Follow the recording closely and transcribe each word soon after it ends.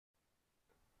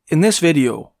In this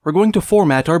video, we're going to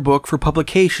format our book for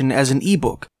publication as an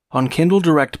ebook on Kindle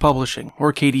Direct Publishing,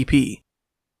 or KDP.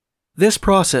 This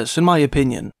process, in my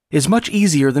opinion, is much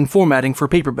easier than formatting for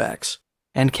paperbacks,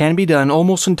 and can be done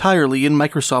almost entirely in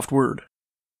Microsoft Word.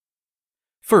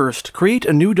 First, create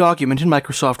a new document in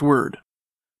Microsoft Word.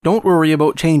 Don't worry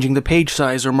about changing the page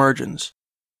size or margins.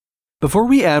 Before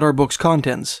we add our book's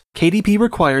contents, KDP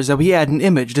requires that we add an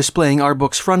image displaying our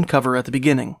book's front cover at the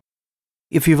beginning.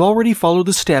 If you've already followed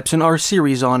the steps in our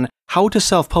series on how to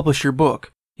self-publish your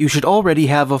book, you should already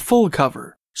have a full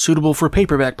cover, suitable for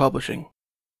paperback publishing.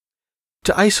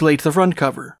 To isolate the front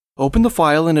cover, open the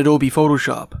file in Adobe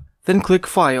Photoshop, then click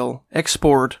File,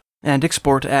 Export, and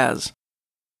Export As.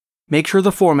 Make sure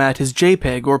the format is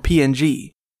JPEG or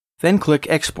PNG, then click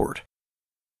Export.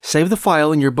 Save the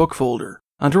file in your book folder,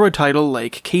 under a title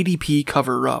like KDP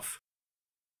Cover Rough.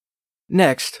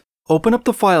 Next, open up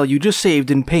the file you just saved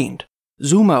in Paint,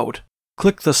 zoom out,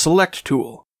 click the Select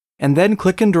tool, and then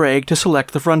click and drag to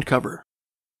select the front cover.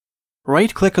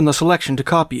 Right-click on the selection to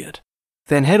copy it,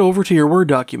 then head over to your Word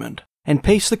document and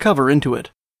paste the cover into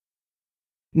it.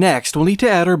 Next, we'll need to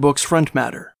add our book's front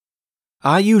matter.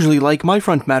 I usually like my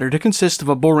front matter to consist of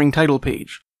a boring title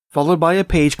page, followed by a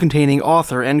page containing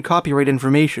author and copyright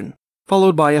information,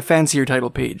 followed by a fancier title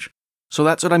page, so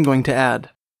that's what I'm going to add.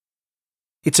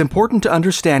 It's important to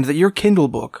understand that your Kindle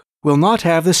book will not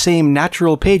have the same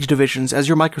natural page divisions as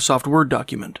your Microsoft Word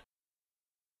document.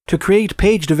 To create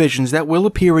page divisions that will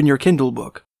appear in your Kindle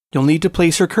book, you'll need to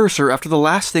place your cursor after the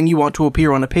last thing you want to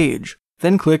appear on a page,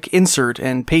 then click Insert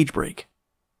and Page Break.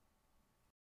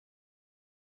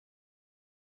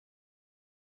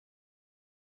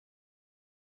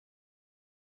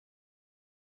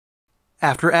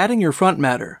 After adding your front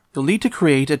matter, you'll need to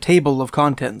create a table of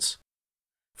contents.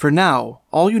 For now,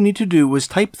 all you need to do is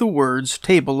type the words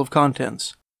Table of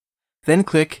Contents. Then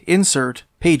click Insert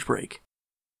Page Break.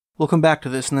 We'll come back to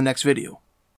this in the next video.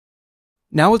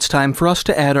 Now it's time for us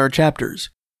to add our chapters.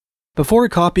 Before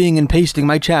copying and pasting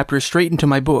my chapters straight into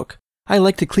my book, I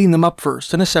like to clean them up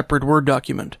first in a separate Word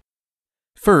document.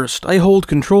 First, I hold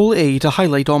Ctrl-A to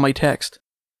highlight all my text.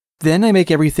 Then I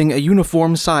make everything a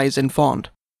uniform size and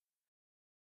font.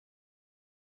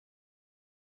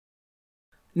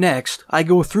 Next, I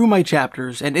go through my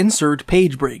chapters and insert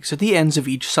page breaks at the ends of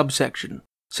each subsection,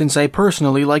 since I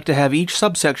personally like to have each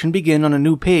subsection begin on a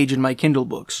new page in my Kindle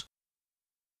books.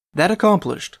 That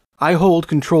accomplished, I hold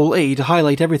Ctrl-A to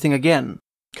highlight everything again,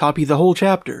 copy the whole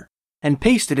chapter, and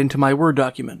paste it into my Word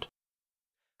document.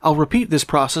 I'll repeat this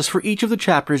process for each of the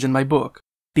chapters in my book,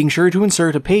 being sure to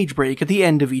insert a page break at the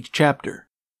end of each chapter.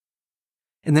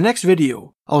 In the next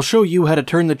video, I'll show you how to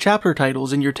turn the chapter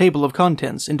titles in your table of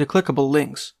contents into clickable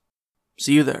links.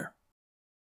 See you there.